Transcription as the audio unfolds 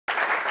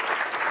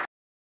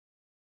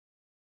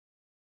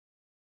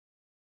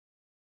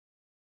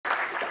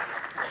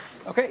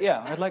Okay,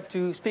 yeah, I'd like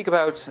to speak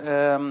about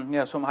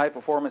some high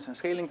performance and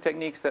scaling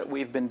techniques that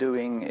we've been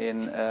doing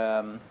in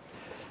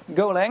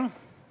Golang.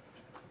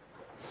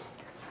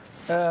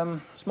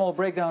 Small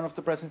breakdown of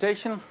the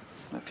presentation,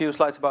 a few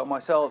slides about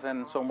myself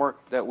and some work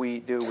that we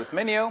do with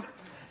Minio.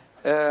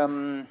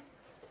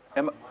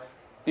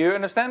 You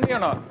understand me or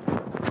not?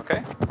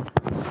 Okay.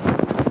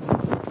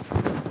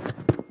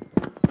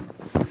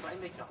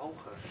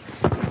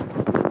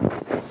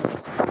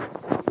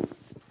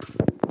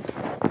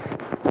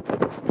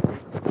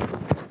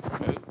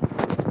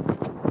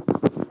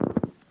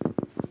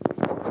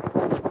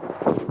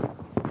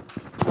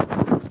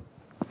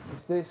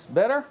 Is this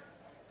better?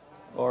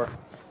 Or?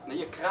 Nee,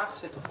 je kraag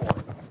zit ervoor.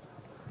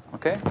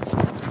 Oké.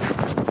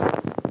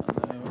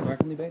 Waar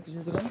kan die beter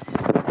zitten dan?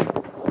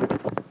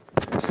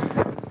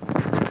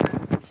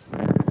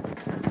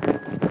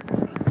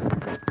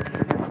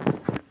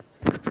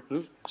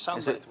 Nu,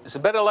 is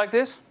it better like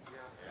this?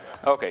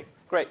 Okay,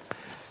 great.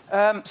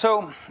 A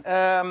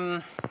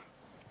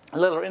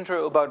little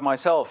intro about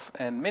myself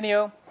and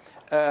Minio.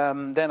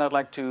 Then I'd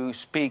like to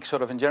speak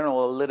sort of in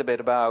general a little bit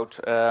about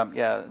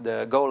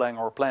the Golang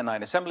or Plan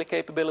 9 assembly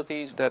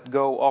capabilities that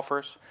Go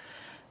offers.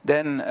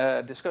 Then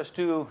discuss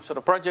two sort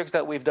of projects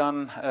that we've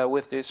done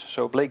with this.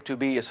 So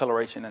BLAKE2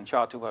 acceleration and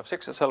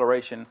SHA256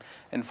 acceleration.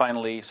 And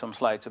finally some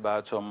slides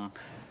about some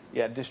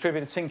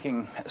distributed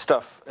syncing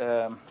stuff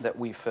that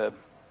we've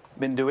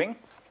been doing.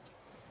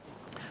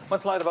 One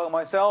slide about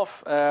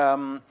myself.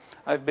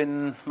 I've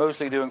been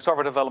mostly doing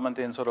software development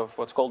in sort of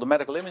what's called the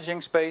medical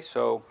imaging space.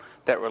 So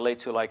that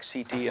relates to like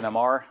CT and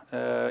MR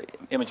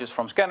images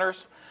from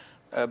scanners,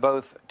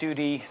 both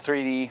 2D,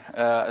 3D,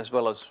 as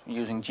well as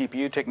using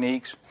GPU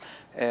techniques.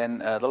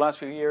 And the last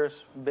few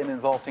years, been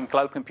involved in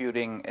cloud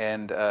computing,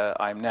 and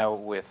I'm now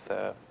with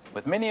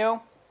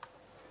Minio.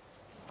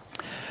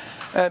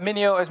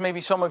 Minio, as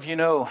maybe some of you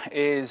know,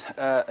 is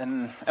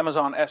an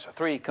Amazon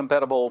S3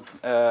 compatible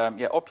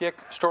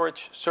object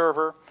storage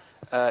server.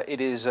 It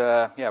is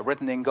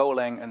written in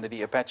Golang under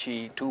the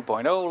Apache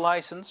 2.0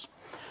 license.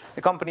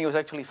 The company was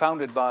actually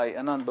founded by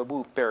Anand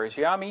Babu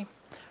Parashyami,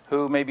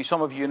 who maybe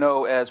some of you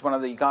know as one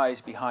of the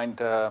guys behind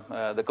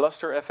the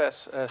Gluster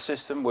FS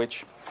system,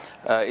 which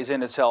is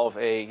in itself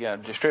a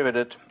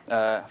distributed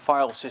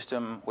file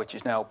system, which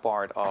is now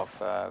part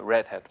of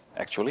Red Hat,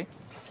 actually.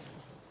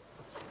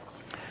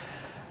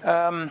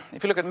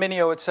 If you look at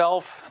Minio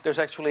itself, there's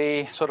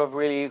actually sort of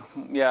really,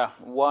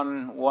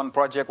 one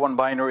project, one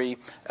binary,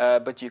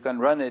 but you can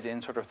run it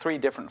in sort of three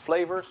different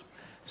flavors.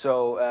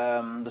 So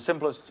the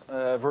simplest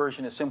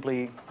version is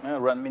simply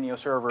run Minio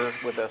server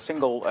with a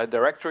single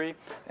directory,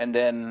 and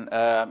then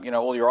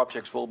all your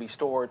objects will be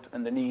stored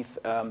underneath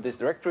this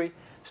directory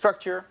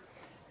structure.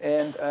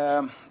 And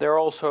there are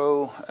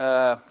also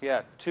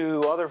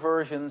two other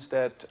versions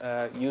that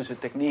use a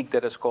technique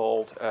that is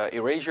called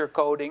erasure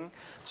coding.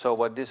 So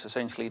what this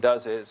essentially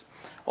does is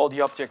all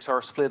the objects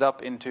are split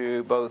up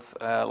into both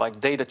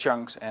like data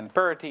chunks and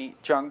parity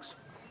chunks,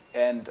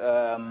 and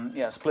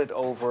split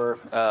over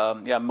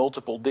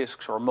multiple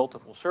disks or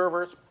multiple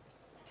servers.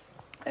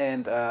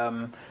 And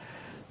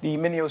the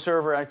Minio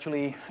server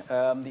actually,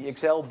 the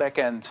Excel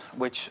backend,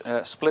 which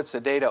splits the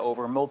data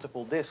over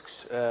multiple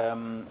disks,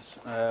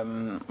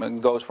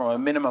 goes from a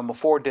minimum of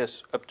 4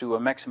 disks up to a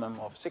maximum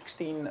of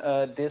 16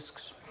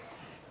 disks.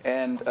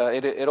 And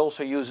it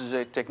also uses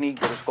a technique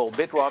that is called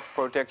bit rot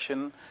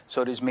protection.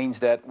 So this means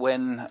that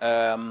when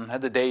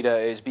the data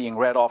is being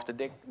read off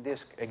the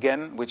disk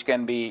again, which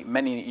can be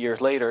many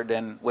years later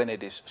than when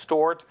it is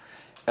stored,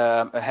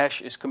 a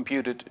hash is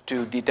computed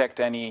to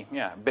detect any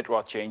bit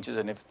rot changes,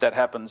 and if that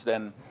happens,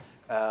 then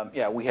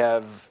we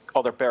have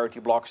other parity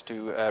blocks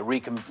to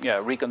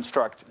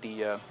reconstruct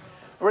the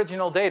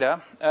original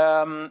data.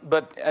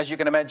 But as you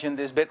can imagine,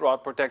 this bit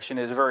rot protection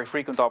is a very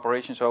frequent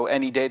operation. So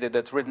any data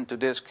that's written to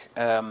disk,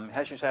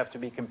 hashes have to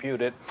be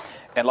computed,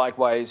 and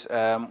likewise,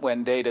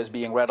 when data is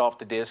being read off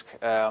the disk,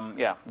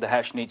 the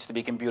hash needs to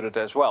be computed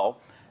as well.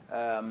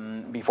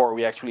 Before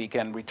we actually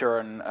can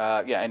return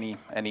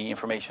any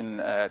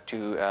information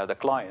to the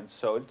client.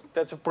 So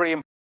that's a pretty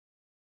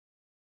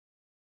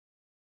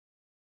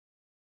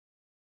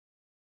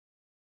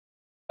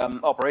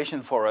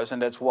operation for us,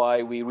 and that's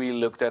why we really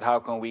looked at how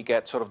can we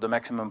get sort of the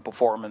maximum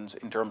performance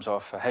in terms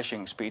of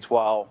hashing speeds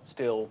while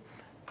still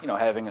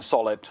having a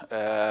solid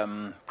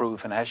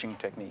proof and hashing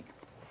technique.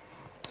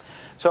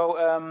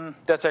 So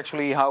that's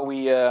actually how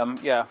we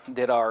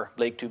did our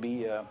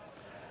BLAKE2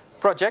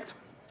 project.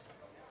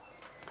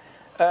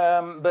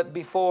 But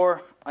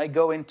before I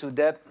go into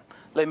that,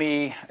 let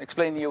me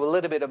explain to you a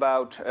little bit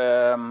about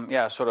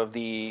sort of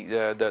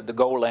the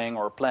Golang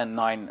or Plan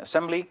 9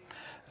 assembly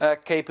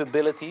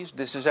capabilities.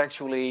 This is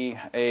actually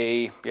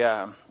an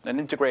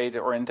integrated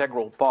or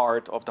integral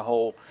part of the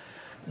whole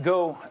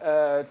Go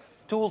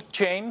tool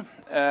chain.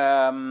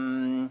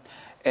 And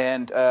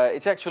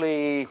it's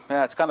actually,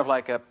 it's kind of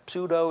like a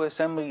pseudo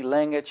assembly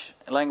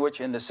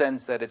language in the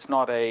sense that it's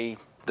not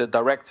the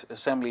direct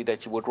assembly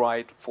that you would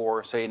write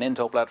for, say, an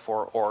Intel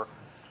platform or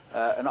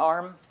an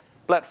ARM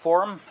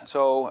platform.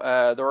 So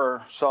there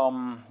are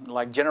some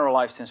like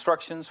generalized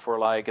instructions for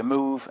like a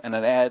move and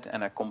an add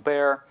and a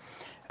compare.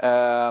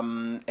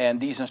 And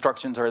these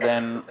instructions are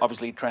then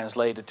obviously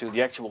translated to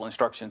the actual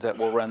instructions that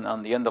will run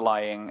on the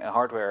underlying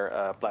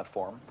hardware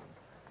platform.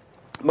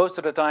 Most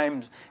of the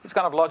time, it's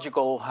kind of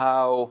logical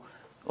how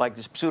like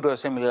this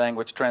pseudo-assembly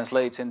language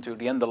translates into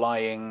the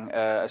underlying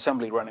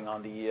assembly running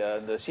on the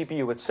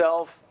CPU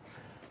itself.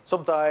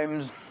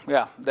 Sometimes,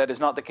 yeah, that is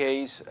not the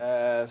case.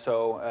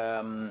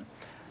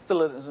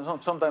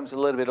 Sometimes a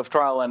little bit of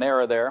trial and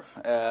error there.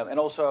 And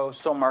also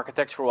some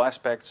architectural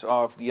aspects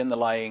of the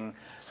underlying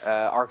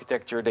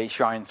architecture, they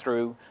shine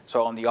through.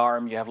 So on the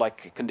ARM, you have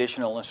like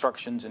conditional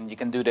instructions, and you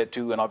can do that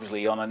too. And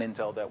obviously on an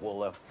Intel, that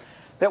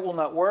will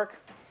not work.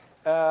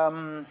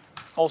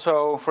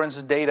 Also, for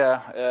instance,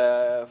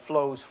 data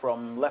flows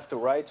from left to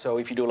right. So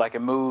if you do like a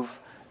move,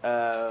 you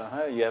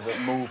have a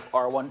move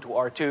R1 to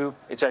R2.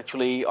 It's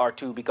actually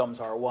R2 becomes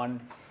R1.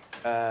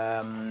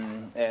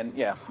 And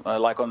yeah,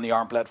 like on the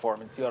ARM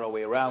platform, it's the other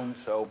way around.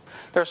 So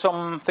there's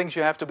some things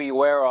you have to be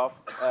aware of.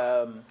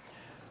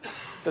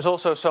 There's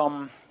also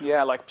some,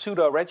 yeah, like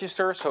pseudo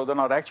registers. So they're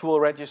not actual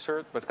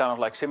registers, but kind of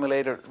like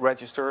simulated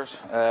registers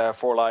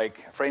for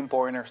like frame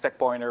pointer, stack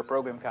pointer,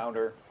 program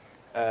counter.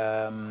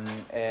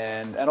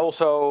 And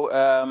also,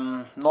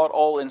 not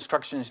all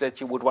instructions that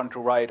you would want to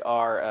write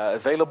are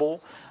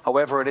available.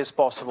 However, it is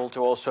possible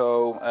to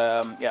also,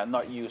 yeah,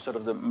 not use sort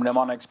of the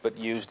mnemonics, but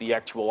use the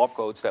actual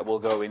opcodes that will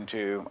go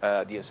into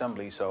the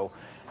assembly. So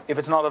if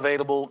it's not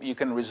available, you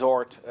can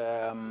resort,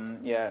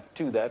 yeah,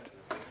 to that.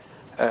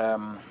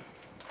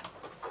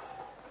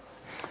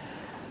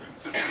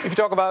 If you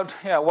talk about,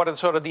 yeah, what are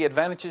sort of the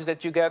advantages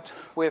that you get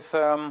with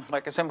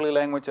like assembly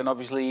language, and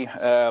obviously,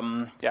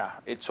 yeah,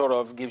 it sort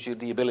of gives you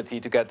the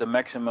ability to get the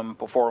maximum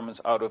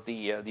performance out of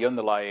the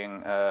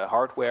underlying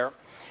hardware.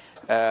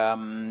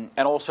 And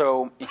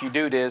also, if you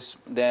do this,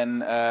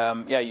 then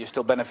yeah, you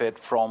still benefit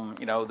from,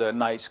 you know, the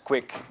nice,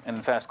 quick,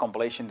 and fast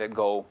compilation that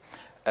Go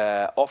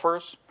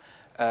offers.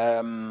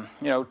 You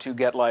know, to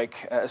get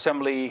like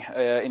assembly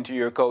into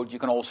your code, you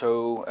can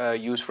also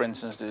use, for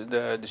instance,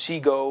 the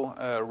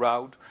CGO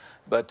route.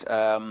 But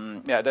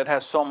yeah, that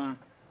has some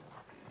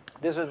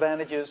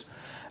disadvantages.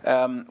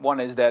 One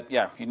is that,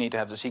 yeah, you need to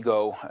have the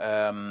CGO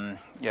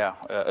yeah,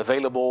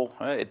 available.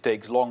 It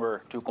takes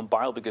longer to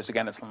compile because,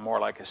 again, it's more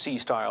like a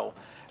C-style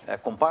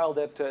compile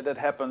that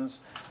happens.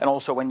 And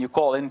also, when you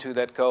call into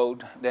that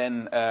code,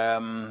 then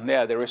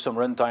yeah, there is some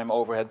runtime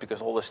overhead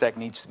because all the stack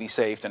needs to be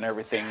saved and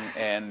everything.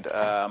 And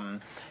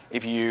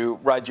if you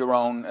write your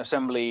own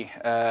assembly,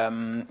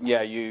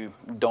 yeah, you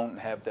don't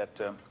have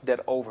that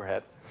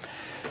overhead.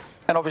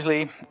 And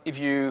obviously, if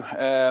you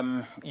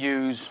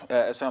use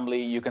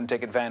assembly, you can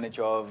take advantage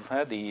of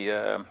the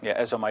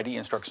yeah, SMID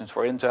instructions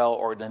for Intel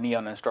or the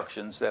Neon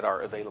instructions that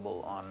are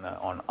available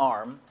on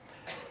ARM.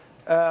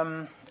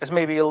 As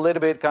maybe a little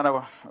bit kind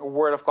of a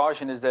word of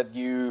caution is that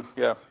you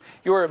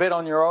are a bit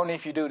on your own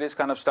if you do this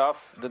kind of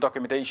stuff. The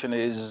documentation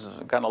is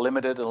kind of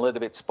limited and a little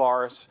bit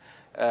sparse.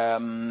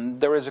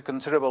 There is a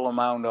considerable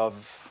amount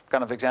of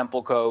kind of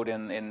example code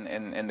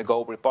in the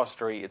Go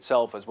repository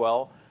itself as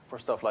well, for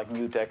stuff like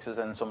mutexes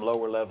and some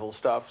lower level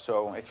stuff.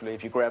 So actually,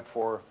 if you grab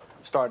for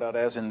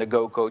star.s in the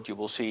Go code, you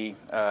will see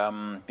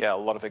yeah, a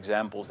lot of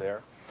examples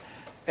there.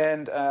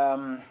 And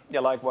yeah,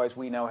 likewise,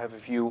 we now have a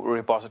few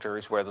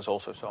repositories where there's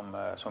also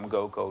some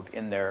Go code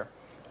in there.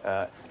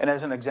 And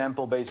as an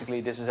example,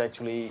 basically, this is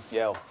actually,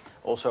 yeah,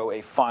 also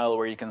a file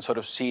where you can sort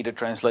of see the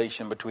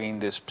translation between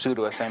this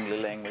pseudo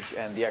assembly language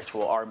and the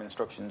actual ARM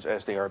instructions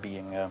as they are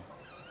being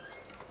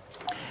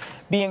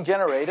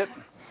generated.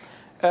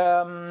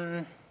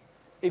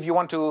 If you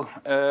want to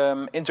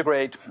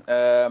integrate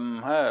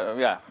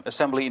yeah,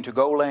 assembly into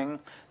Golang,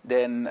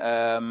 then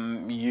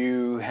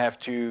you have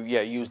to,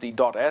 yeah, use the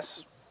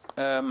 .s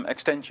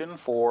extension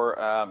for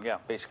yeah,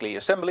 basically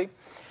assembly.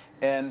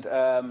 And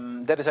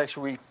that is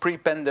actually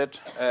prepended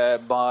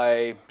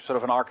by sort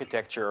of an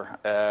architecture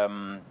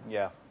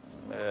yeah,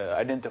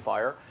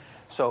 identifier.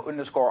 So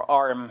underscore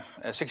ARM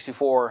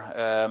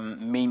 64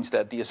 means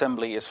that the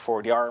assembly is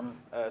for the ARM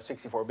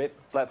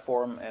 64-bit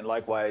platform, and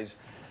likewise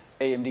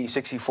AMD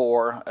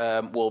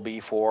 64 will be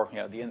for, you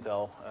know, the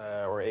Intel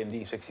or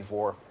AMD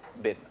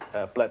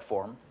 64-bit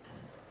platform.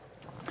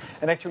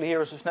 And actually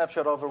here is a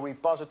snapshot of a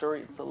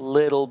repository. It's a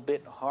little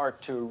bit hard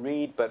to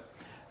read, but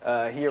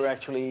here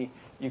actually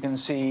you can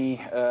see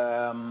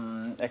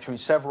actually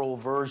several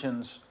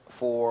versions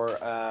for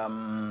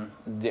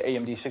the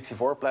AMD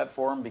 64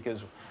 platform,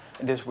 because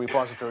in this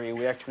repository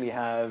we actually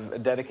have a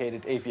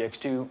dedicated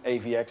AVX2,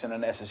 AVX, and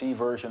an SSE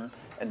version,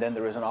 and then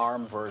there is an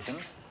ARM version.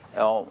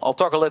 I'll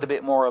talk a little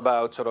bit more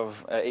about sort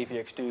of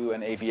AVX2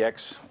 and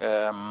AVX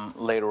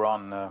later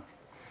on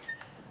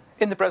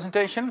in the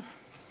presentation.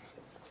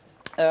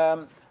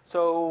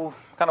 So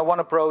kind of one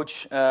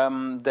approach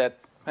that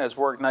has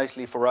worked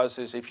nicely for us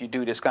is if you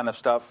do this kind of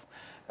stuff,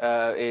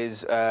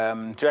 is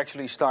to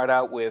actually start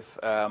out with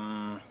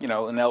you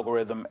know, an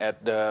algorithm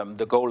at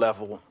the Go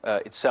level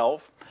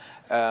itself.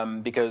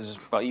 Because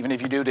well, even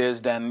if you do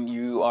this, then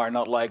you are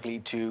not likely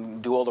to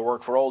do all the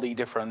work for all the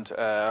different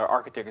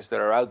architectures that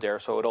are out there.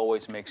 So it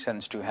always makes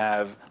sense to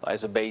have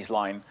as a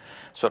baseline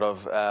sort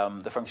of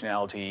the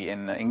functionality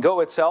in Go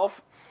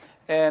itself.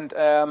 And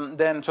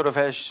then sort of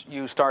as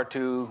you start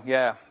to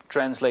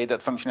translate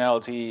that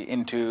functionality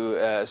into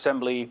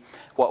assembly,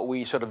 what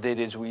we sort of did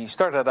is we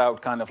started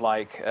out kind of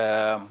like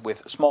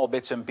with small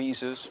bits and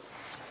pieces.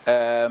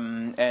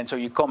 And so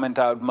you comment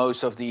out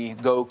most of the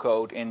Go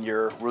code in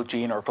your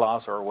routine or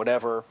class or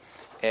whatever.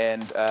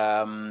 And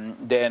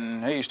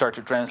then you start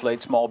to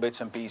translate small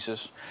bits and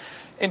pieces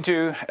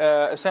into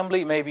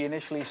assembly, maybe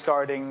initially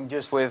starting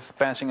just with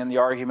passing in the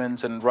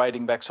arguments and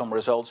writing back some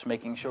results,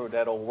 making sure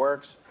that all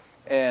works.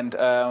 And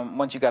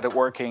once you got it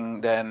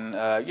working, then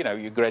you know,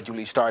 you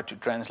gradually start to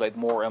translate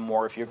more and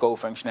more of your Go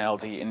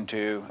functionality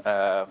into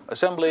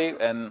assembly,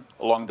 and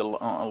along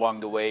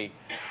the way,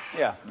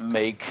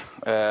 make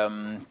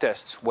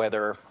tests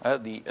whether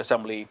the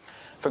assembly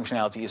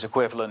functionality is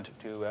equivalent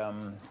to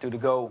the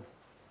Go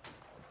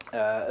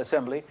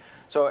assembly.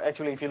 So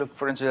actually, if you look,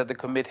 for instance, at the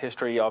commit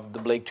history of the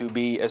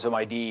BLAKE2b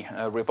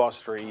SMID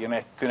repository,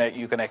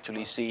 you can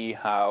actually see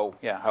how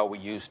we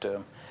used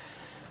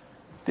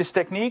this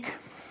technique.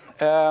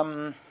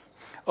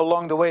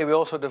 Along the way, we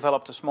also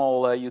developed a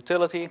small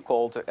utility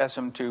called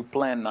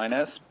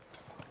SM2plan9s,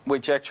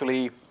 which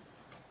actually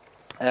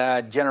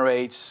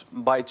generates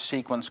byte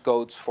sequence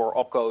codes for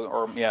opcode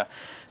or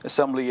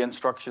assembly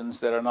instructions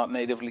that are not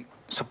natively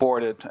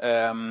supported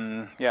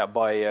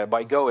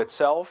by Go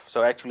itself.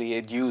 So actually,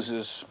 it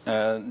uses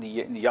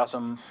the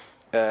YASM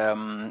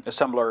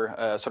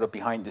assembler sort of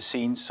behind the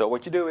scenes. So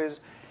what you do is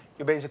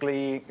you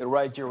basically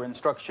write your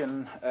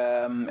instruction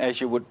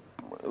as you would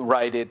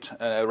write it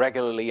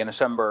regularly in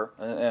assembler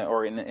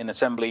or in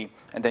assembly,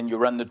 and then you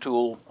run the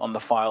tool on the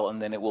file,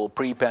 and then it will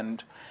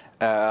prepend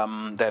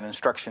that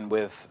instruction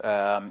with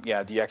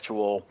the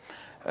actual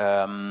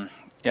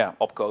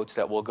opcodes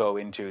that will go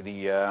into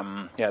the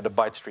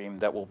byte stream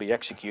that will be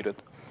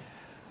executed.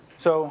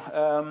 So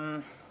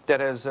that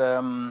has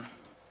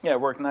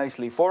worked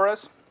nicely for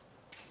us.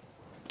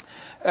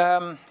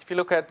 If you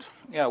look at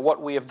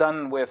what we have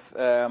done with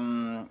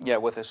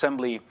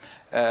assembly,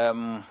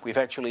 we've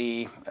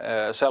actually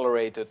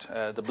accelerated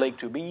the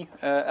BLAKE2b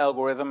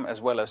algorithm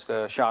as well as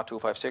the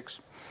SHA256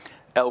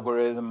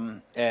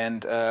 algorithm,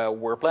 and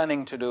we're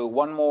planning to do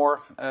one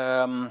more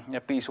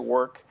piece of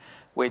work,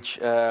 which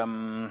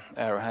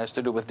has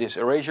to do with this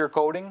erasure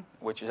coding,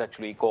 which is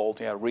actually called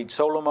read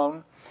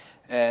Solomon.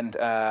 And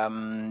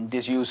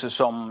this uses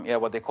some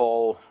what they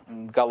call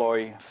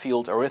Galois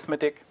field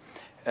arithmetic,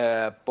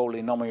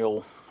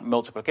 polynomial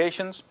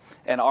multiplications,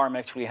 and ARM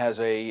actually has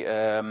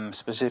a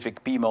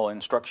specific PMOL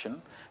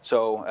instruction.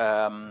 So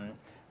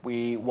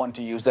we want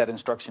to use that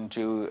instruction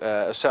to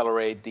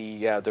accelerate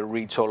the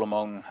read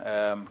Solomon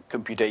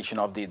computation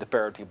of the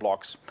parity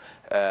blocks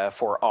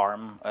for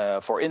ARM.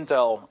 For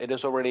Intel, it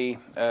is already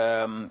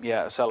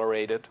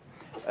accelerated,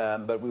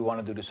 but we want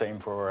to do the same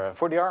for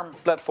the ARM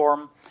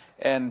platform.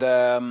 And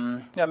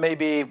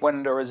maybe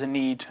when there is a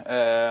need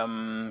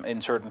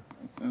in certain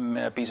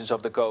pieces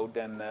of the code,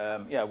 then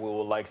we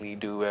will likely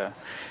do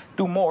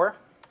more.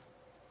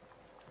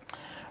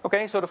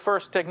 Okay, so the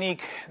first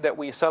technique that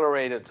we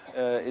accelerated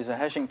is a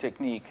hashing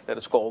technique that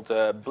is called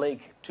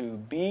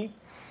BLAKE2b.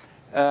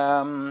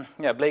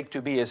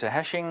 BLAKE2b is a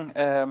hashing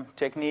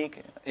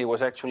technique. It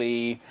was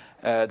actually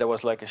there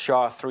was like a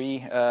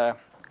SHA-3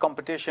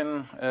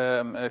 competition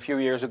a few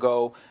years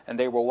ago, and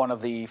they were one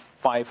of the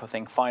 5, I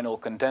think, final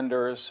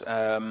contenders.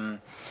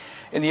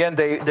 In the end,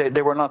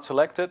 they were not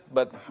selected,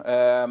 but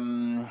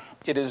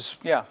it is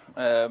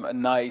a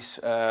nice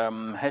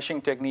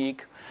hashing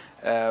technique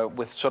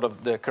with sort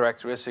of the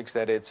characteristics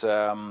that it's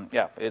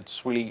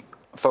really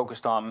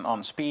focused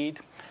on speed,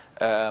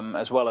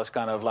 as well as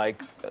kind of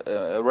like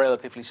a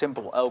relatively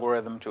simple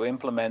algorithm to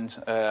implement,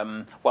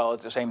 while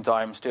at the same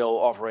time still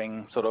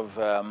offering sort of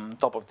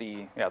top of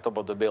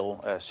the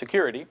bill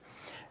security.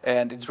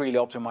 And it's really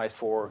optimized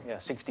for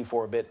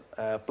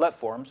 64-bit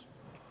platforms.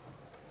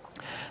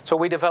 So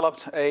we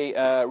developed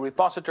a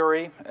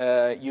repository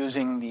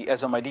using the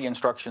SMID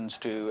instructions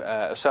to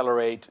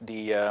accelerate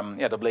the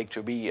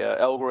BLAKE2b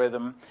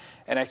algorithm,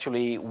 and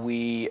actually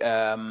we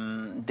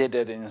did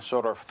it in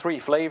sort of 3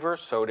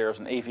 flavors. So there's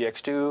an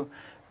AVX2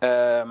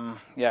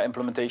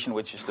 implementation,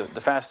 which is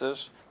the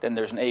fastest. Then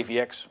there's an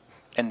AVX,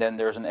 and then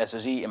there's an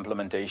SSE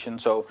implementation.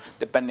 So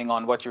depending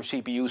on what your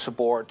CPU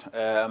support,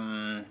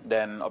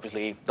 then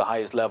obviously the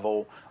highest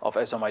level of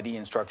SMID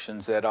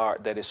instructions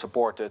that is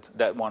supported,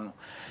 that one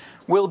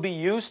will be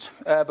used.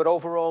 But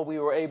overall, we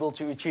were able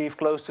to achieve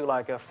close to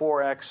like a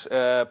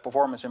 4x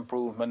performance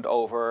improvement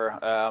over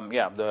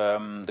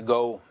the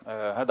Go,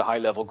 the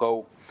high-level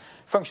Go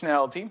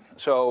functionality.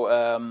 So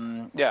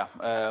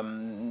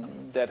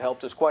that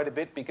helped us quite a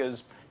bit,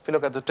 because If you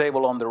look at the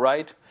table on the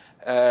right,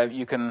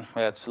 you can,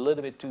 it's a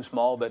little bit too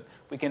small, but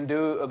we can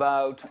do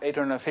about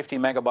 850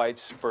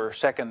 megabytes per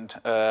second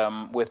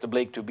with the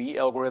BLAKE2B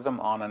algorithm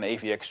on an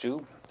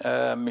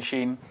AVX2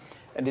 machine.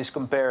 And this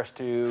compares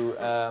to,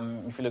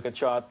 if you look at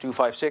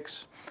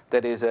SHA256,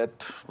 that is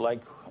at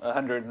like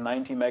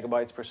 190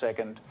 megabytes per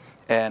second,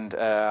 and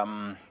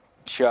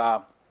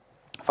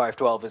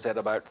SHA512 is at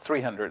about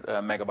 300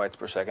 megabytes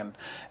per second.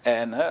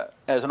 And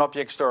as an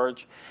object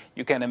storage,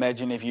 you can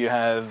imagine if you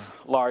have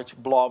large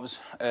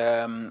blobs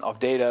of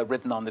data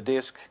written on the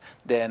disk,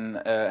 then,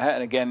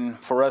 and again,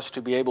 for us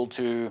to be able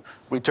to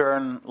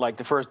return like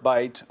the first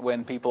byte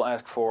when people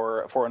ask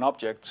for an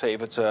object, say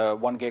if it's a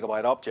 1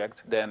 gigabyte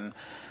object, then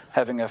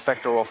having a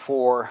factor of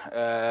 4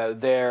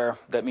 there,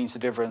 that means the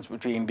difference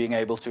between being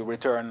able to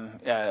return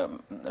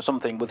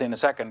something within a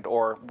second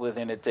or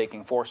within it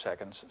taking 4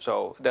 seconds.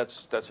 So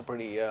that's a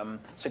pretty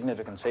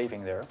significant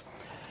saving there.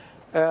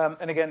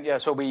 And again, yeah,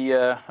 so we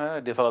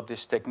developed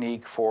this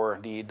technique for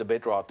the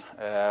bit rot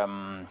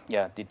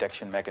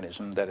detection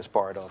mechanism that is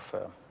part of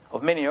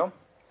Minio.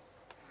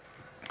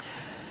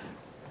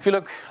 If you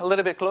look a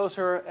little bit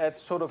closer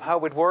at sort of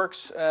how it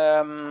works,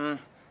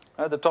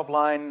 the top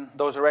line,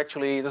 there's a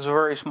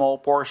very small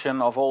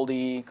portion of all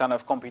the kind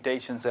of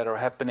computations that are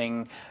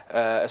happening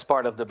as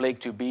part of the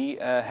BLAKE2B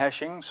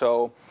hashing.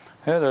 So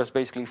there's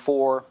basically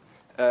 4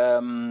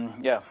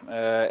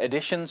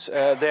 additions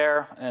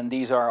there, and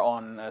these are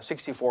on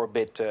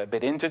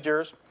 64-bit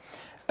integers.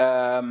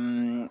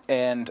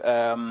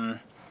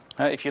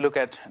 If you look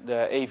at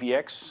the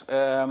AVX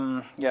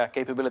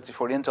capabilities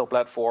for the Intel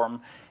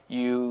platform,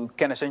 you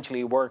can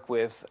essentially work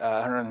with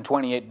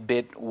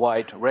 128-bit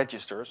wide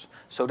registers.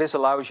 So this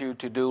allows you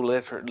to do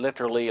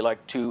literally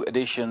like 2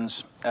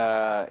 additions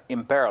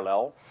in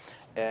parallel.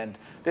 And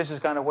this is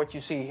kind of what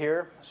you see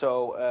here.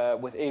 So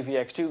with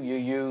AVX2, you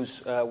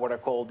use what are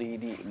called the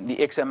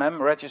XMM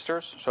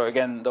registers. So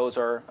again, those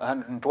are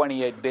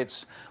 128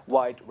 bits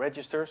wide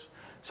registers.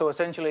 So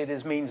essentially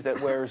this means that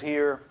whereas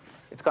here,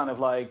 it's kind of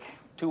like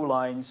 2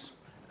 lines,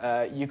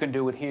 you can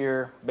do it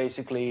here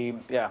basically,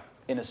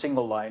 in a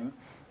single line.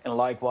 And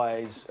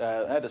likewise,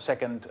 the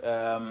second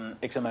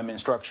XMM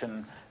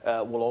instruction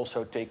will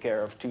also take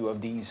care of 2 of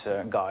these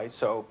guys.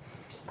 So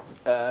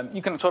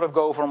you can sort of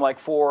go from like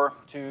 4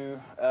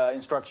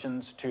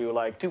 instructions to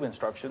like 2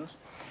 instructions.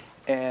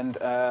 And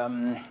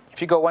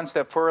if you go one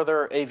step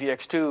further,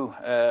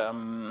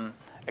 AVX2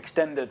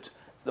 extended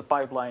the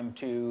pipeline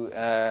to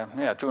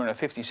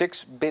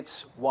 256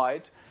 bits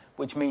wide,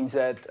 which means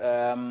that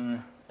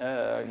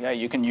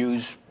you can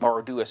use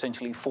or do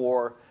essentially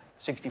 4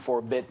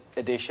 64-bit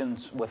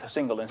additions with a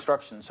single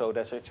instruction. So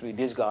that's actually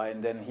this guy,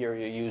 and then here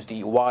you use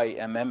the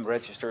YMM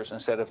registers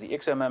instead of the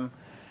XMM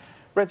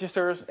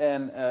registers,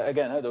 and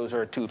again, those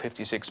are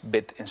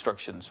 256-bit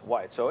instructions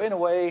wide. So in a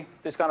way,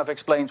 this kind of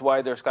explains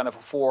why there's kind of a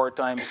 4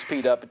 times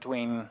speed up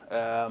between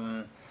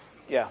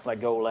like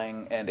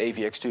Golang and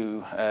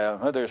AVX2.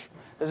 There's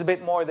a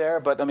bit more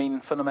there, but I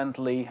mean,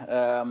 fundamentally,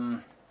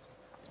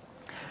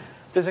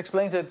 this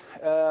explains it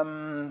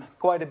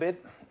quite a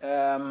bit.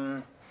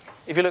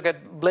 If you look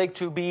at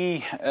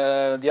BLAKE2B,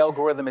 the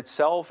algorithm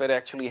itself, it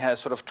actually has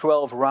sort of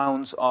 12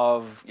 rounds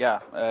of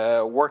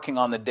working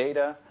on the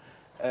data.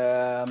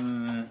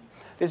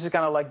 This is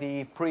kind of like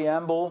the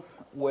preamble,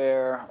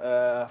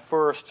 where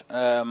first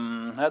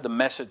the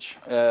message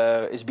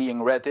is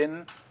being read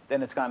in,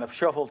 then it's kind of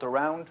shuffled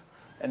around,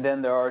 and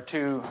then there are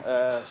 2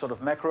 sort of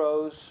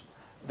macros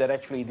that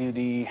actually do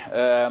the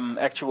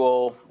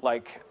actual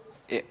like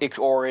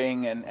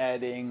XORing and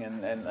adding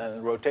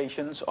and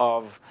rotations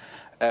of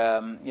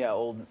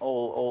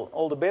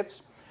all the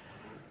bits.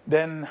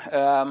 Then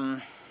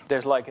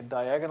there's like a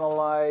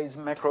diagonalize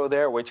macro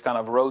there, which kind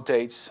of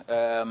rotates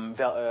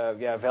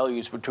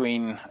values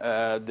between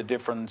the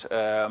different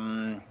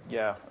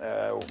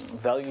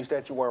values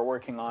that you are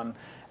working on.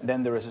 And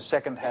then there is a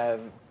second half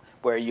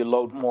where you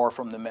load more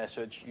from the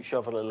message, you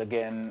shuffle it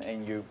again,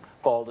 and you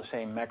call the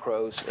same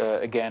macros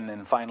again,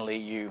 and finally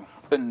you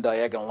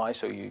undiagonalize,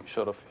 so you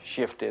sort of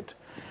shift it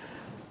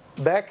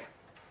back.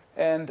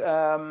 And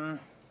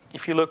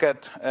if you look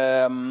at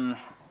one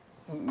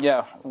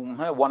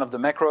of the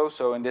macros,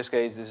 so in this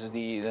case this is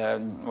the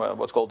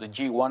what's called the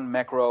G1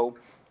 macro.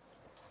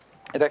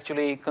 It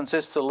actually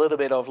consists a little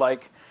bit of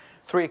like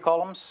 3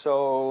 columns.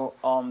 So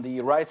on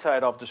the right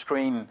side of the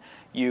screen,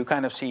 you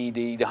kind of see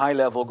the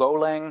high-level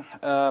Golang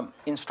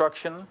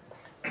instruction.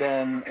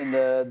 Then in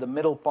the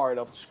middle part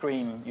of the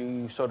screen,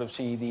 you sort of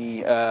see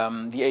the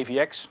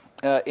AVX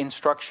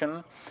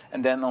instruction,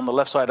 and then on the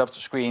left side of the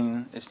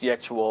screen is the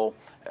actual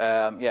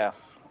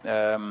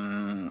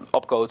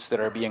opcodes that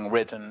are being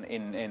written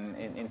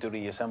into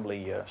the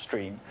assembly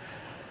stream.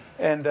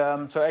 And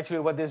so actually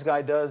what this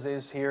guy does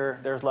is here,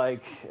 there's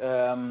like,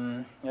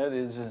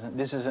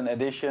 this is an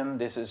addition,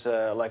 this is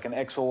like an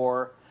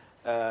XOR.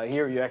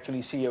 Here you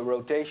actually see a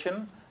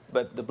rotation,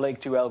 but the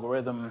BLAKE2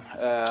 algorithm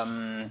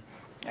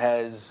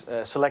has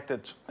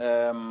selected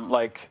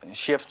like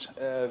shift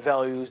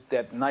values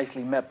that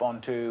nicely map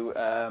onto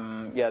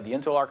the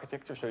Intel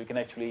architecture, so you can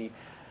actually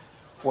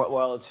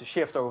while it's a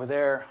shift over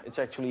there, it's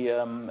actually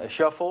a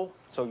shuffle.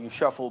 So you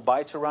shuffle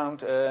bytes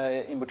around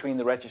in between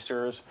the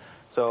registers.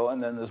 So,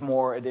 and then there's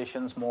more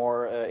additions,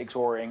 more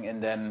XORing,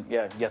 and then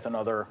yet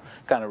another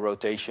kind of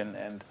rotation.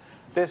 And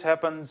this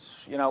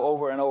happens,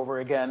 over and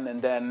over again,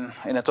 and then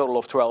in a total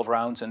of 12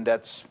 rounds, and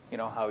that's,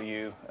 how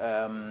you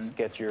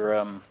get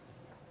your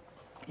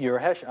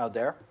hash out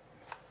there.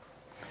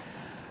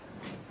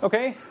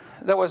 Okay,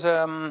 that was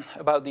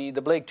about the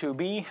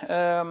BLAKE2B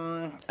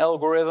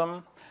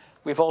algorithm.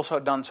 We've also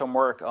done some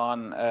work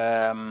on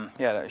the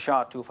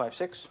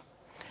SHA256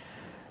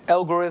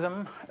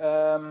 algorithm.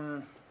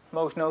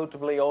 Most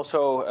notably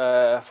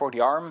also for the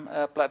ARM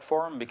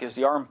platform, because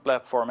the ARM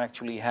platform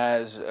actually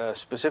has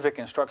specific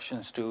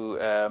instructions to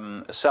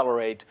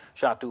accelerate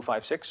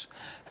SHA256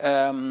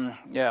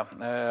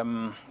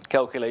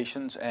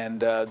 calculations,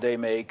 and they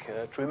make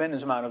a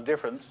tremendous amount of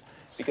difference,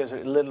 because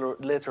it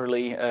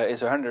literally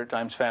is 100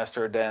 times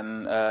faster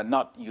than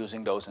not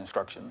using those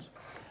instructions.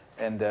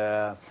 And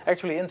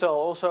actually, Intel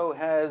also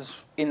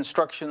has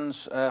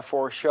instructions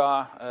for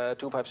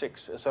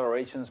SHA256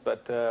 accelerations,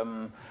 but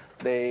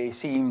they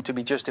seem to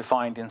be just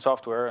defined in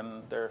software,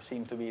 and there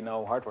seem to be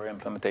no hardware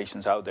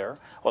implementations out there.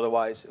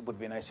 Otherwise, it would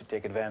be nice to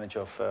take advantage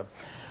of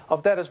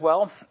that as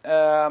well.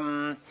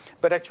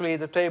 But actually,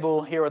 the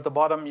table here at the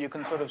bottom, you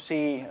can sort of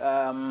see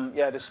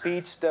the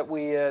speeds that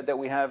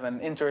we have.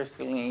 And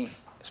interestingly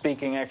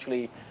speaking,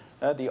 actually,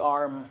 the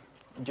ARM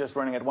just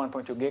running at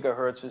 1.2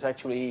 gigahertz is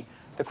actually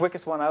the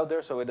quickest one out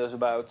there. So it does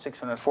about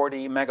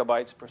 640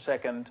 megabytes per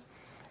second,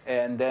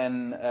 and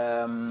then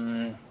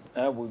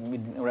we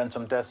ran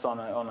some tests on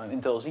an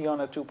Intel Xeon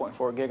at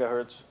 2.4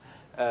 gigahertz.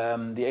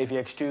 The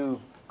AVX2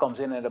 comes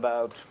in at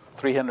about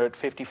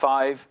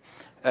 355.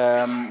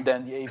 Then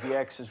the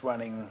AVX is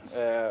running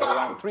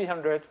around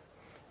 300.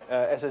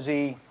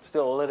 SSE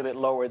still a little bit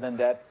lower than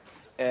that.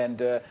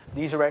 And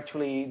these are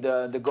actually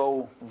the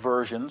Go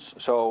versions.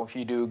 So if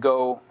you do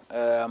Go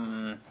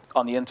on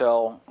the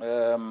Intel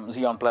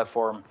Xeon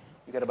platform,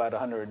 you get about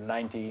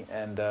 190.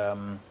 And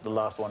the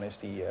last one is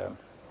the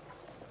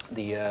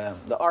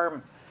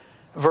ARM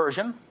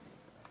version.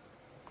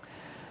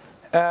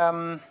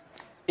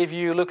 If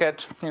you look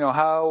at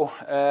how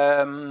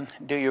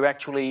do you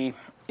actually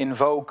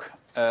invoke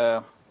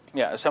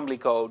assembly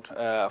code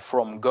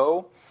from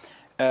Go,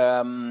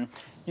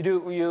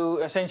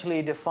 you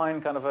essentially define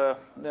kind of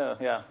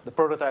the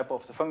prototype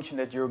of the function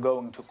that you're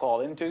going to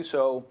call into.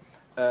 So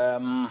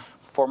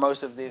for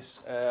most of this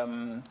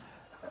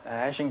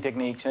hashing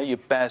techniques, you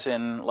pass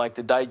in like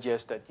the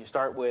digest that you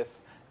start with,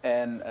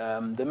 and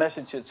the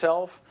message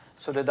itself.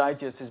 So the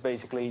digest is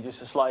basically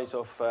just a slice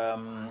of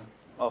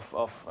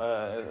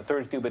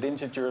 32-bit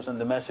integers, and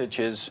the message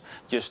is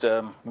just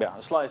a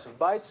slice of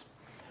bytes.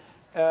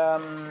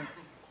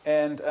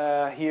 And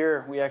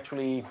here we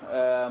actually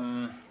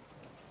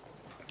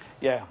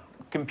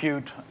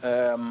compute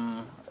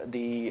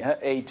the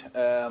 8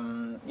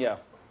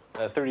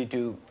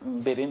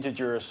 32-bit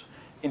integers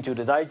into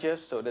the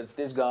digest. So that's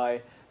this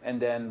guy,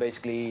 and then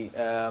basically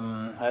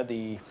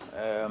the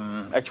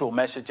actual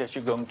message that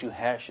you're going to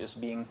hash is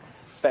being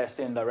passed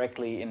in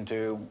directly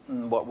into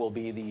what will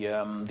be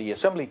the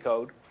assembly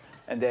code.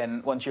 And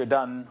then once you're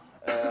done,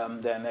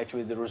 then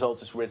actually the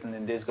result is written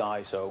in this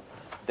guy. So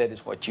that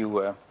is what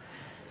you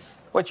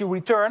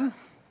return.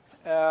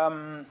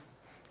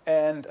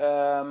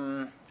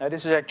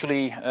 This is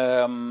actually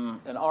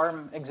an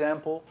ARM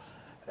example.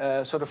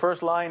 So the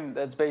first line,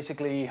 that's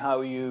basically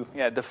how you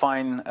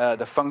define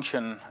the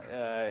function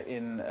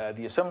in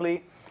the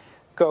assembly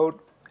code.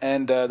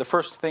 And the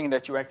first thing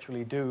that you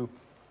actually do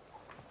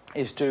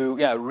is to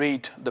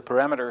read the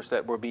parameters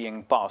that were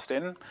being passed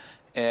in.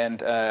 And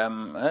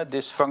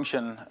this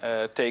function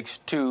takes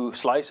 2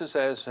 slices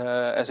as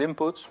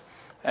inputs.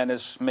 And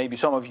as maybe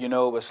some of you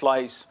know, a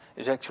slice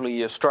is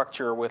actually a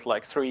structure with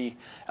like 3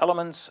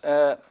 elements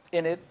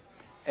in it.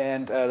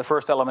 And the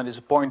first element is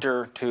a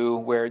pointer to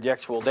where the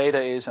actual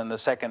data is, and the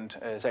second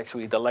is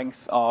actually the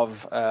length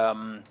of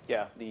the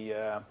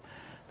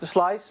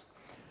slice.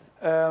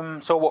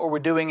 So what we're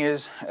doing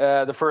is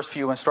the first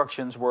few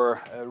instructions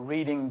were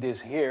reading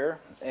this here,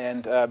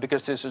 and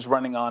because this is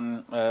running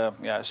on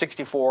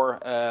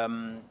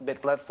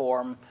 64-bit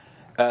platform,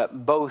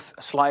 both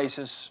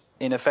slices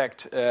in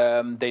effect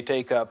they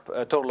take up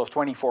a total of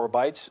 24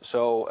 bytes.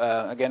 So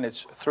again,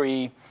 it's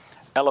 3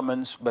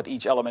 elements, but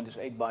each element is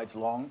 8 bytes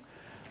long.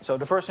 So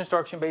the first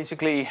instruction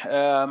basically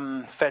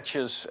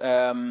fetches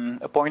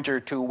a pointer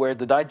to where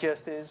the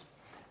digest is.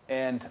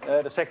 And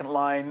the second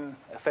line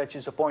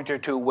fetches a pointer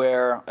to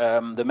where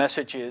the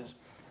message is,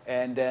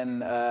 and then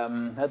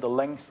the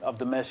length of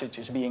the message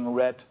is being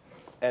read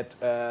at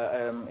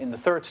in the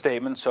third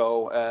statement.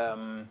 So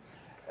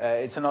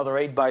it's another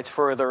 8 bytes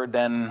further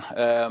than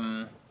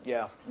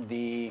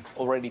the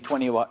already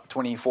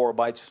 24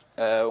 bytes,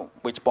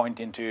 which point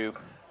into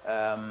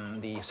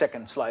the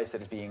second slice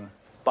that is being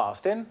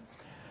passed in.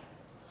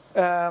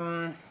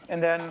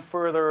 And then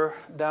further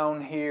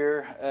down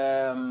here,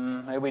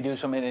 we do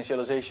some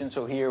initialization.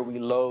 So here we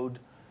load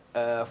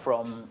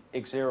from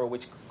x0,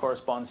 which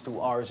corresponds to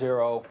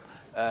R0,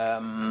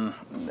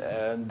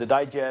 the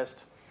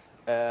digest.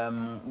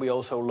 We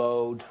also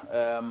load,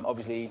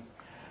 obviously,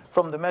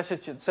 from the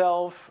message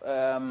itself,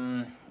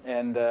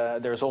 and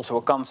there's also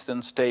a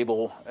constants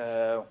table.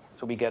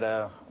 So we get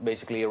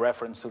basically a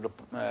reference to the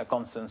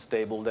constants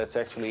table that's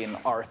actually in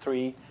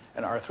R3,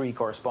 and R3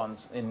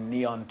 corresponds in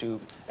Neon to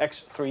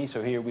X3.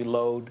 So here we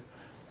load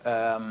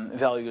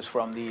values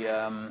from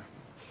the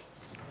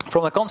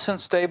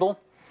constants table,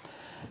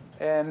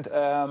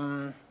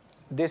 and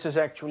this is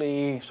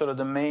actually sort of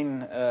the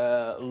main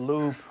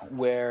loop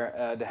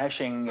where the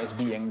hashing is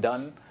being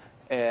done.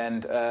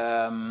 And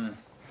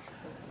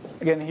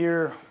again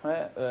here,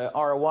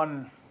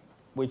 R1,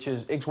 which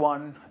is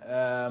X1,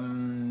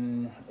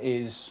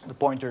 is the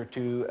pointer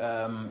to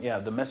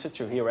the message.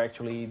 So here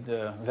actually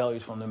the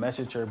values from the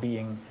message are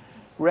being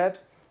read.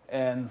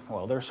 And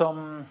well, there's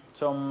some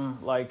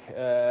like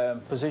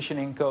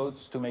positioning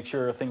codes to make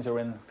sure things are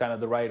in kind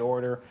of the right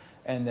order.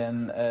 And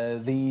then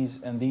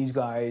these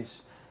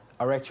guys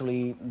are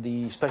actually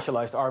the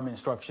specialized ARM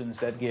instructions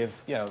that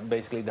give,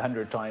 basically the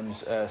 100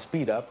 times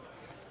speed up.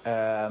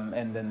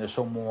 And then there's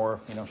some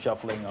more,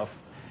 shuffling of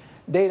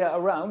data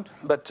around.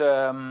 But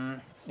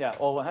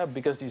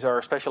because these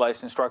are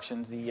specialized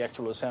instructions, the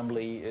actual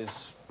assembly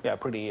is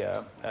pretty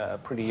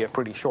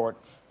short.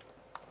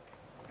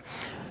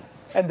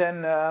 And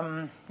then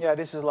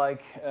this is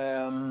like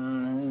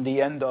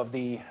the end of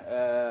the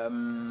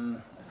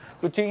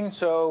routine.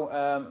 So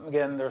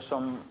again, there's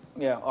some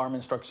ARM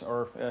instructions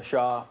or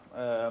SHA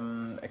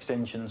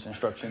extensions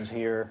instructions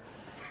here,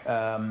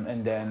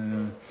 and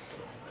then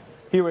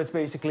here it's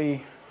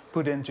basically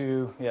put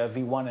into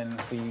V1 and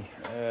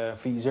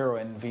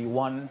V0 and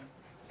V1,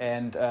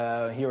 and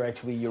here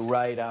actually you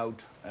write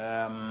out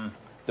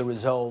the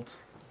result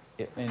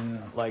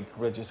in like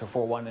register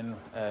 41 and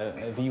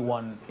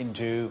V1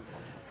 into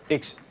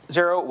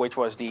X0, which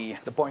was the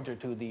pointer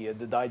to the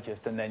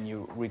digest, and then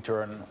you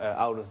return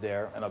out of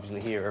there. And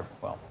obviously here,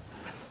 well,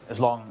 as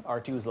long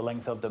R2 is the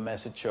length of the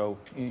message, so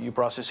you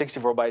process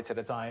 64 bytes at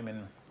a time,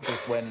 and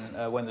just when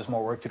there's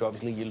more work to do,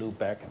 obviously you loop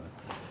back.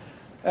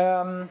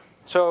 And,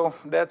 so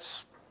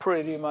that's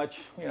pretty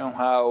much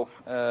how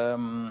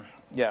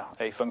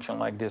a function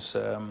like this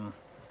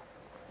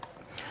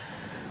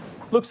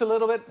looks a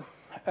little bit.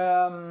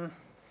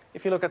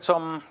 If you look at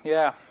some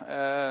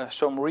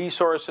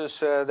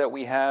resources that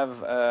we have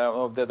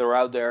that are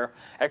out there,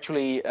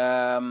 actually,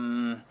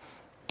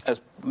 as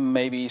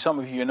maybe some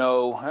of you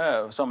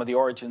know, some of the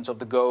origins of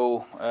the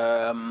Go,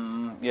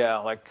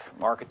 like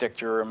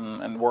architecture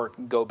and work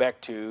go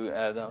back to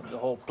the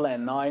whole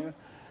Plan 9.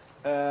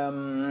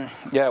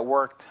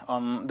 Worked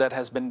on that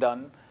has been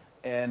done,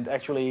 and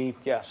actually,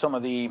 some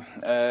of the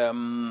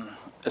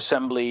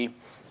assembly.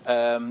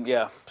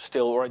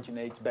 Still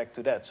originates back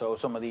to that. So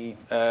some of the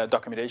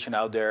documentation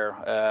out there,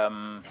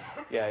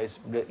 is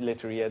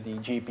literally at the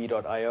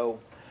gp.io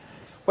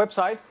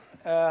website.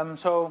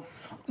 So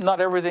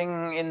not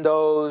everything in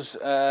those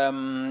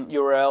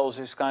URLs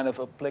is kind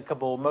of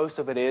applicable. Most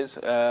of it is,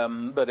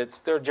 but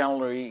they're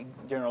generally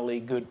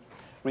good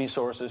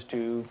resources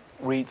to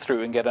read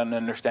through and get an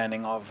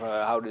understanding of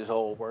how this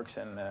all works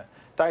and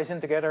ties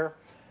in together.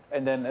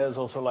 And then there's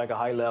also like a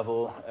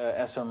high-level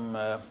SM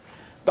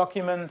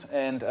document,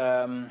 and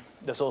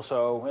there's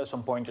also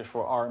some pointers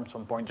for ARM,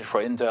 some pointers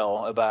for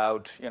Intel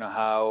about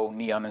how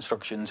Neon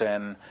instructions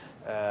and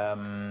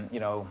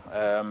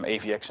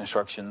AVX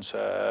instructions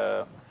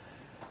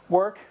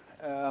work.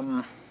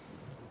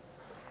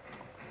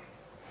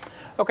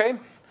 Okay,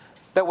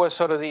 that was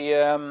sort of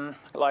the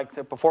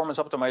the performance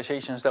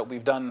optimizations that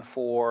we've done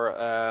for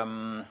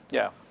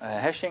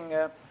hashing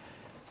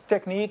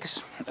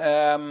techniques.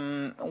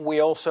 We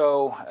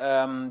also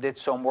did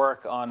some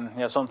work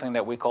on something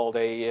that we called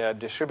a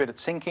distributed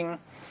syncing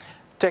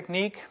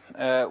technique.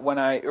 When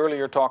I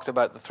earlier talked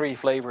about the 3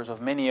 flavors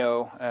of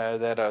Minio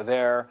that are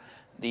there,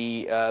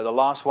 the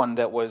last one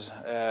that was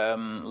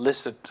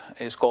listed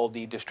is called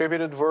the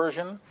distributed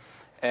version.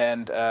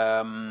 And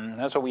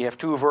so we have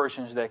 2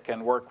 versions that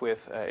can work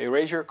with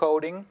erasure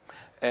coding,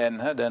 and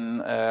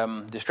then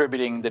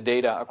distributing the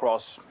data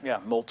across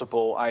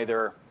multiple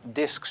either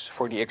disks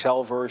for the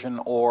Excel version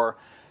or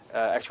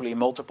actually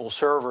multiple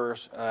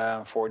servers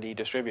for the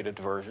distributed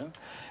version.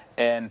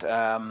 And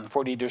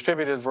for the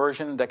distributed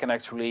version, that can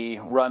actually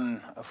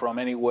run from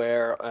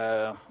anywhere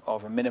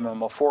of a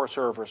minimum of 4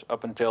 servers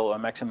up until a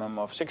maximum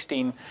of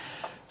 16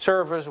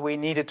 servers. We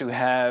needed to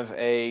have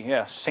a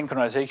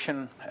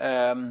synchronization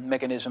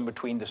mechanism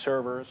between the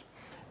servers.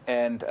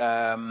 And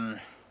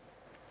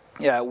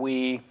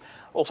we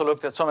also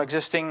looked at some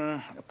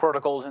existing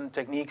protocols and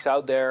techniques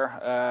out there.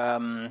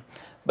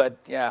 But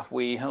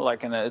we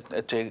like in a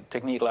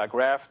technique like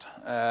Raft.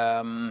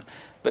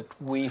 But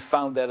we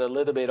found that a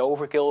little bit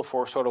overkill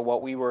for sort of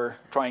what we were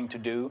trying to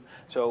do.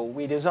 So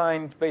we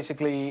designed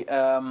basically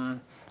a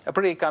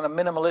pretty kind of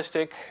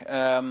minimalistic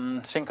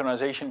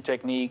synchronization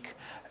technique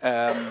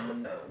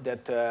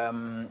that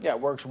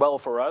works well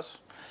for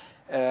us.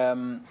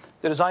 The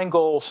design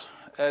goals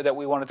that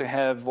we wanted to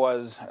have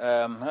was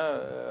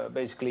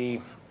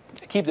basically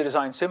keep the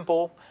design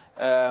simple.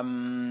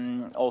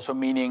 Also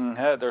meaning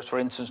there's, for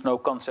instance, no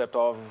concept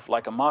of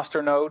like a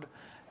master node.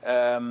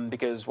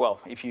 Because, well,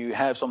 if you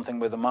have something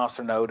with a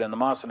master node and the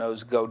master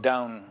nodes goes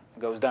down,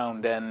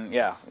 then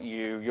yeah,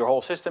 your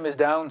whole system is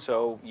down.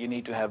 So you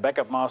need to have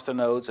backup master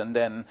nodes, and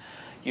then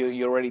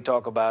you already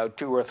talk about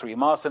 2 or 3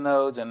 master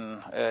nodes,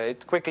 and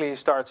it quickly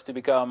starts to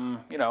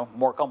become, you know,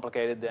 more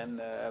complicated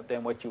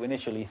than what you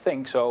initially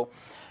think. So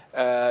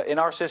in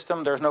our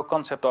system, there's no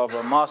concept of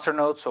a master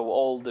node, so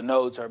all the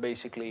nodes are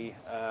basically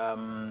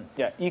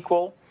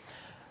equal.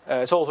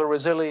 It's also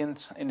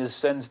resilient in the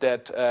sense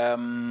that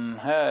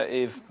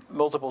if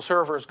multiple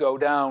servers go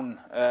down,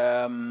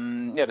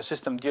 the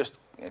system just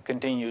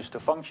continues to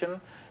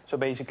function. So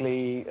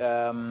basically,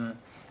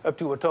 up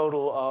to a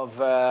total of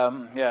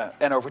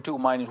n/2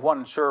 minus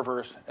 1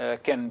 servers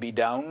can be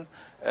down.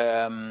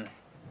 You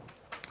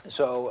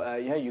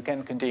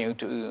can continue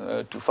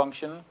to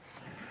function.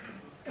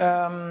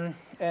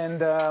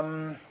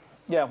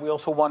 We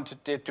also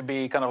wanted it to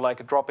be kind of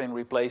like a drop-in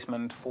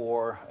replacement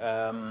for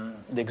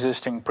the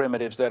existing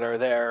primitives that are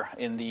there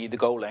in the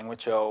Go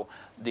language. So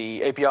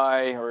the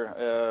API or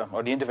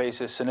the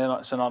interface is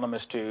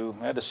synonymous to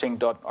the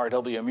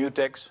sync.rw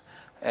mutex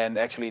and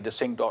actually the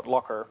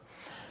sync.locker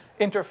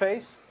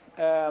interface.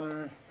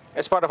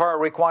 As part of our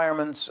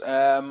requirements, we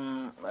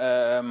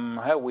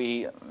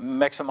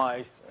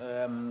maximized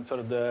sort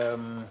of the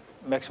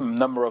maximum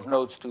number of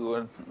nodes to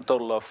a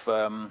total of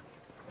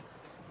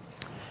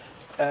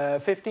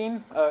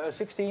 16.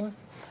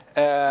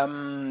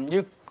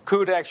 You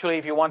could actually,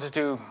 if you wanted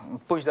to,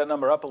 push that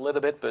number up a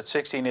little bit, but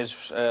 16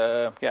 is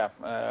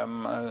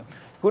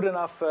good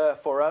enough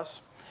for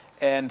us.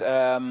 And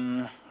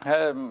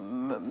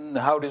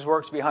how this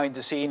works behind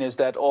the scene is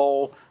that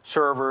all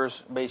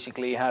servers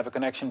basically have a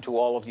connection to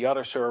all of the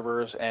other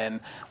servers, and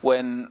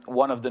when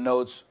one of the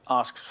nodes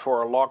asks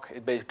for a lock,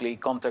 it basically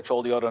contacts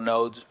all the other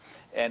nodes.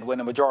 And when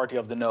a majority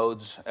of the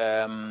nodes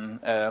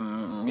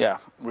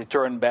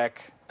return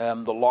back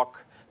the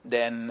lock,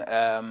 then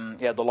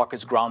the lock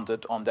is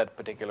granted on that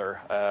particular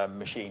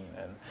machine.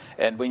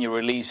 And when you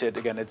release it,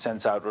 again, it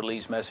sends out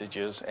release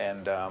messages.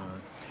 And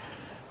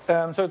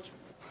so it's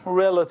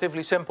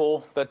relatively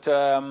simple, but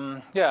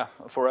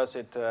for us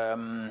it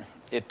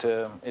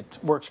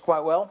works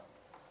quite well.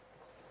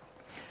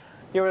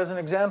 Here is an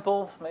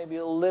example, maybe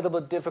a little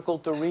bit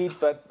difficult to read,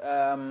 but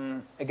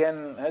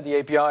again, the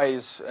API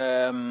is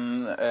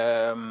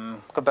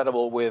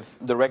compatible with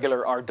the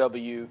regular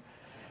RW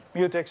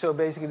mutex. So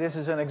basically, this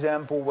is an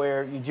example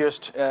where you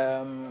just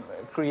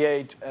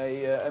create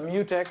a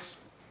mutex,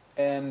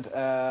 and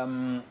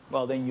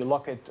then you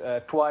lock it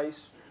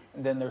twice.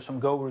 And then there's some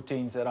go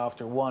routines that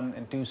after 1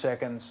 and 2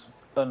 seconds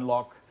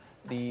unlock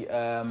the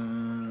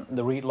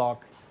read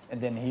lock. And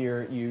then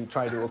here you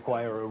try to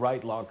acquire a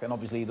write lock, and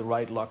obviously the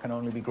write lock can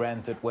only be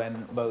granted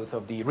when both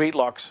of the read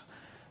locks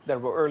that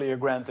were earlier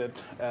granted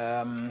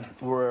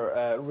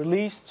were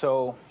released.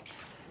 So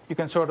you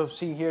can sort of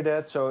see here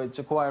that, so it's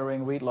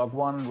acquiring read lock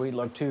 1, read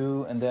lock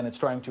 2, and then it's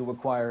trying to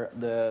acquire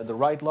the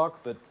write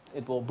lock, but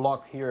it will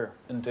block here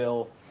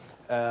until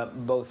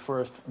both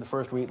the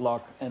first read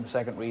lock and the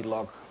second read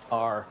lock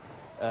are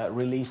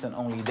released, and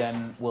only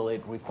then will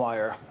it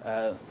require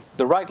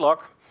the write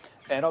lock.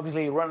 And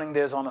obviously running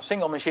this on a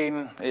single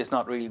machine is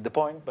not really the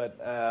point, but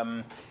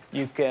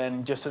you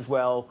can just as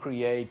well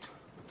create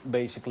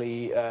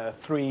basically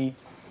 3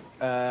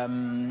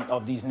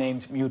 of these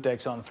named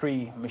mutex on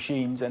 3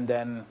 machines, and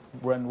then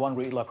run one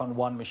read lock on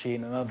one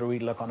machine, another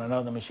read lock on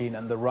another machine,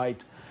 and the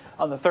write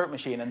on the third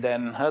machine, and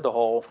then the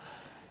whole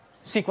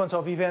sequence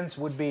of events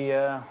would be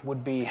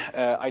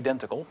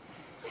identical.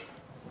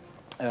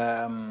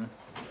 In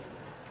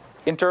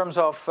terms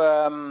of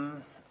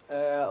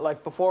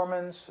like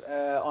performance,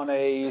 on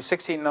a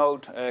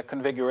 16-node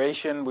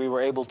configuration, we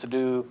were able to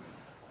do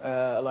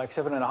like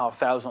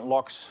 7,500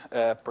 locks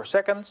per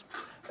second.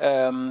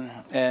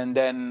 And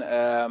then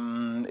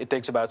it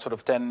takes about sort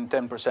of 10%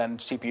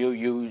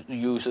 CPU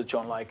usage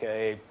on like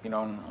a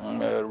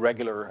a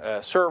regular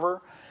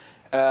server.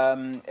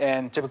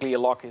 And typically a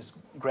lock is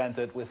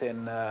granted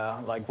within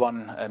like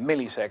 1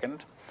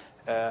 millisecond.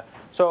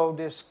 So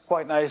this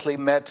quite nicely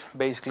met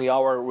basically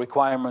our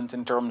requirement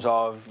in terms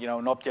of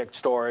an object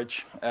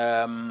storage.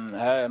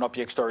 An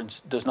object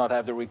storage does not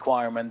have the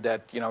requirement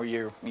that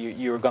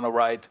you're going to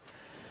write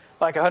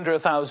like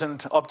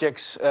 100,000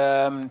 objects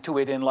to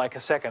it in like a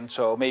second.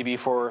 So maybe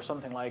for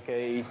something like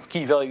a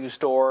key value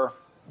store,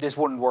 this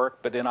wouldn't work.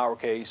 But in our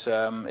case,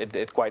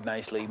 it quite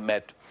nicely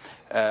met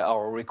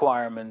our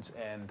requirements,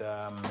 and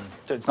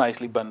so it's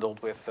nicely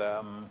bundled with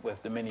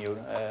the Minio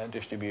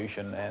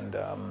distribution. And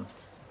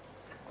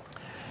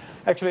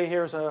actually,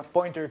 here's a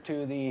pointer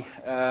to the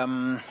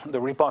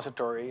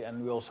repository,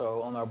 and we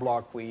also on our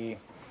blog we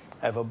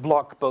have a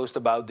blog post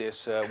about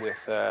this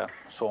with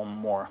some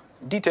more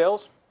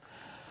details.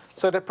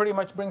 So that pretty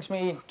much brings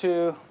me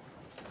to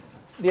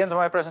the end of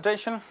my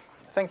presentation.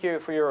 Thank you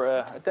for your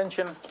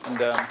attention. And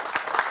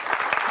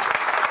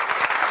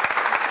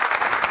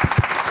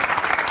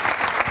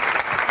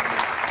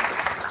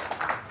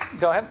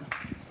go ahead.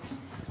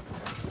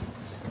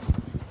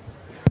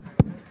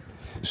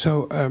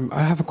 So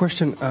I have a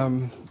question.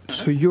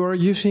 So you are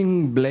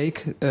using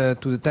BLAKE to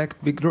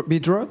detect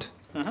bit rot?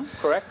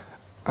 Correct.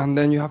 And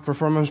then you have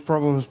performance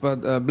problems,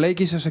 but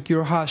BLAKE is a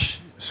secure hash.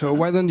 So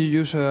why don't you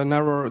use an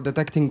error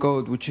detecting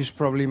code, which is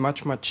probably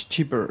much, much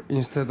cheaper,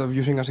 instead of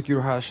using a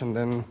secure hash and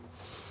then,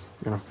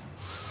 you know?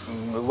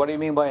 What do you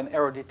mean by an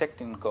error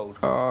detecting code?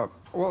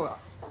 Well,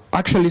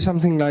 actually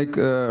something like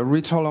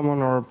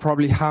Reed-Solomon or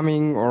probably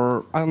Hamming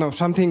or, I don't know,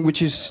 something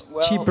which is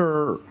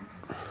cheaper.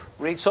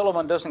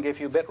 Reed-Solomon doesn't give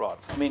you bit rot.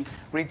 I mean,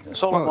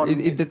 Reed-Solomon well,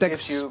 it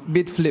detects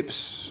bit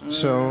flips.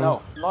 So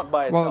no, not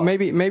by itself. Well,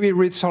 maybe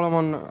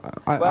Reed-Solomon.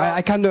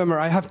 I can't remember.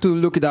 I have to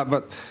look it up.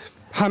 But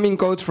Hamming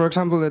codes, for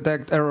example,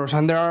 detect errors,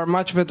 and there are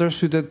much better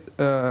suited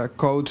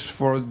codes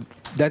for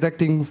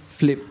detecting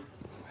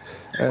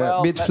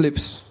bit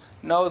flips.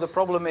 No, the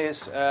problem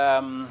is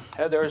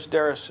there's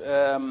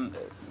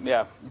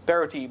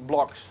parity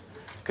blocks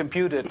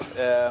computed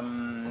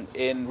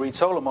in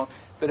Reed-Solomon.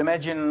 But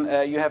imagine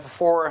you have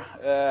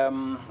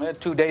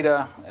two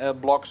data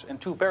blocks and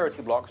two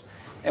parity blocks,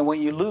 and when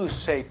you lose,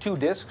 say, 2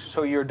 disks,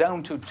 so you're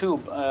down to 2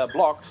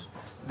 blocks,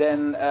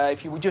 then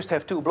if you would just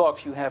have 2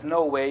 blocks, you have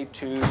no way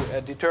to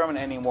determine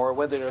anymore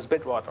whether there's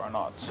bit rot or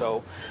not.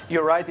 So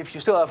you're right, if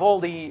you still have all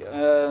the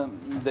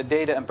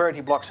data and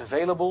parity blocks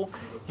available,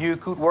 you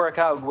could work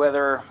out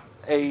whether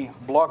a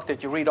block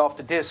that you read off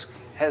the disk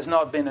has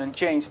not been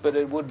unchanged, but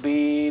it would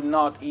be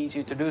not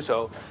easy to do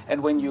so.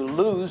 And when you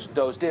lose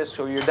those disks,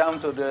 so you're down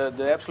to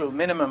the absolute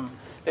minimum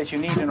that you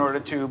need in order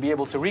to be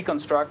able to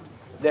reconstruct,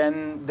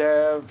 then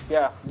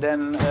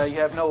you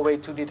have no way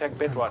to detect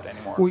bit rot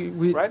anymore.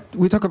 Right?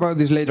 We talk about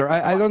this later.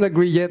 I don't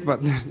agree yet,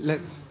 but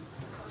let's.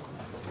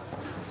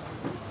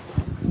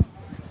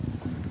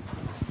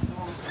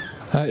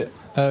 Hi.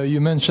 You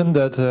mentioned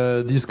that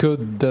this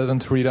code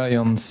doesn't rely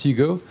on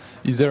CGO.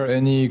 Is there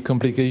any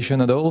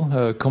complication at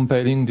all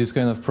compiling this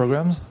kind of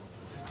programs?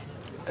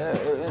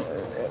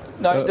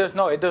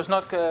 No, it does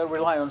not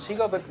rely on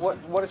CGO, but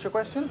what is your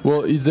question?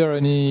 Well, is there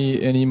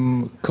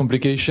any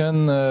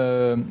complication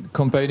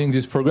compiling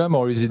this program,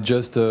 or is it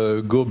just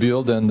Go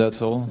build and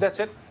that's all? That's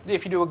it.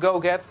 If you do a Go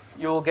get,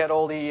 you'll get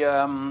all the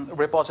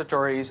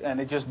repositories, and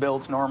it just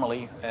builds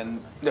normally.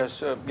 And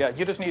there's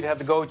you just need to have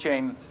the Go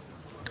chain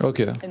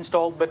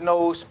installed, but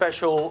no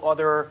special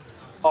other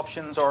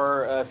options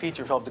or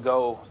features of the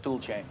Go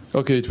toolchain.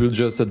 Okay, it will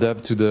just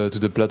adapt to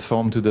the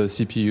platform, to the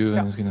CPU,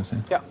 and this kind of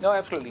thing. Yeah, no,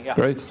 absolutely. Yeah.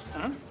 Right.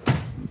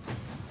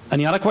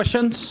 Any other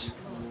questions?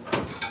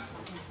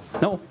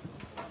 No.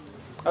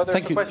 Oh, there's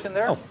Thank a you. question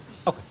there.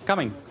 Oh,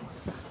 coming.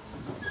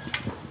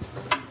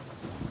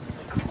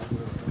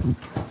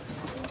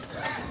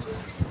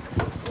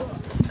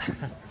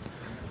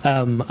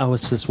 I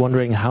was just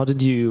wondering, how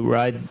did you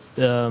write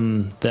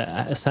the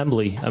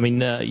assembly? I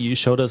mean, you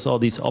showed us all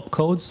these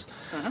opcodes.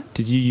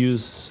 Did you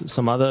use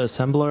some other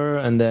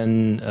assembler and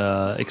then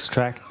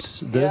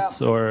extract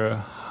this, or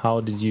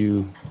how did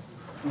you?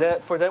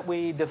 For that,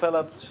 we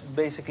developed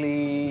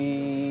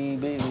basically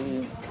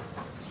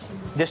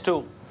this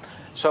tool.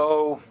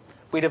 So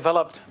we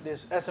developed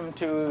this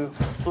SM2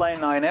 Plan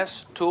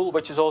 9S tool,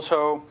 which is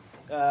also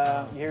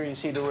here you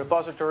see the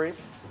repository.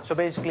 So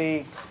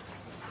basically,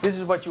 this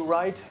is what you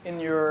write in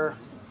your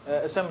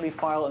assembly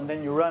file, and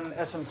then you run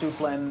SM2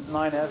 Plan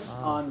 9S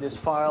on this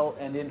file,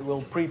 and it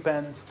will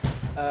prepend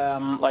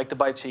like the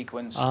byte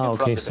sequence. Oh,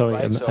 okay, sorry,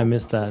 right? I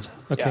missed that.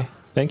 Okay,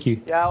 thank you.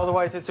 Yeah,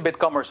 otherwise it's a bit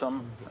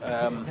cumbersome,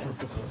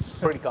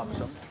 pretty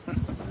cumbersome.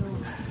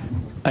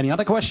 Any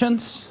other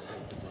questions?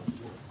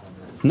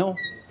 No?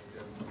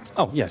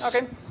 Oh, yes.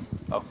 Okay.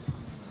 Oh.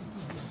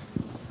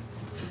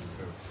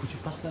 Could you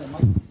pass that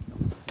mic?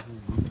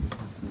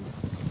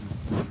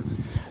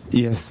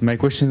 Yes, my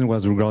question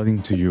was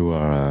regarding to your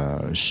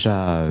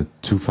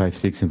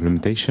SHA256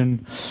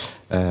 implementation.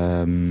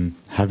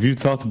 Have you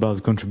thought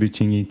about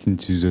contributing it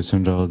into the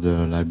standard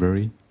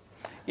library?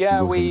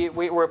 Yeah, we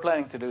were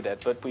planning to do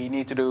that, but we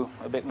need to do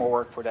a bit more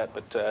work for that.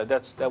 But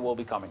that will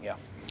be coming, yeah.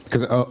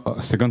 Because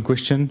second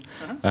question,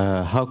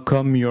 how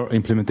come your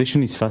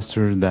implementation is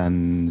faster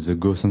than the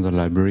Go standard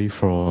library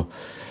for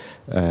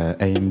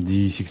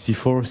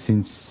AMD64,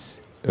 since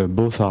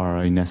both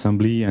are in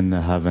assembly and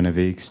have an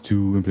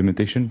AVX2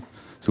 implementation?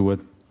 So what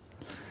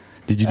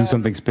did you do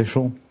something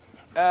special?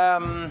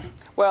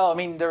 Well, I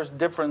mean, there's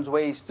different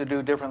ways to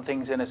do different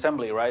things in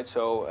assembly, right?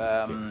 So,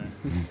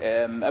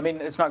 I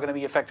mean, it's not going to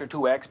be a factor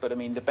 2x, but I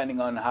mean,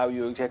 depending on how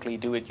you exactly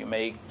do it, you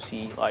may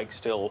see like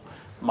still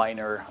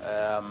minor,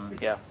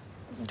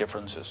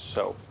 differences.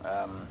 So,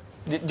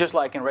 just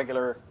like in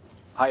regular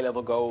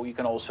high-level Go, you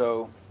can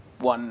also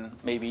one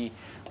maybe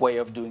way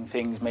of doing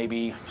things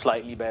maybe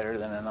slightly better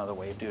than another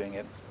way of doing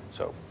it.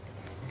 So,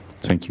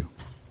 thank you.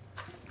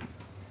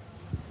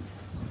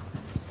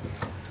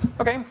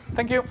 Okay,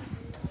 thank you.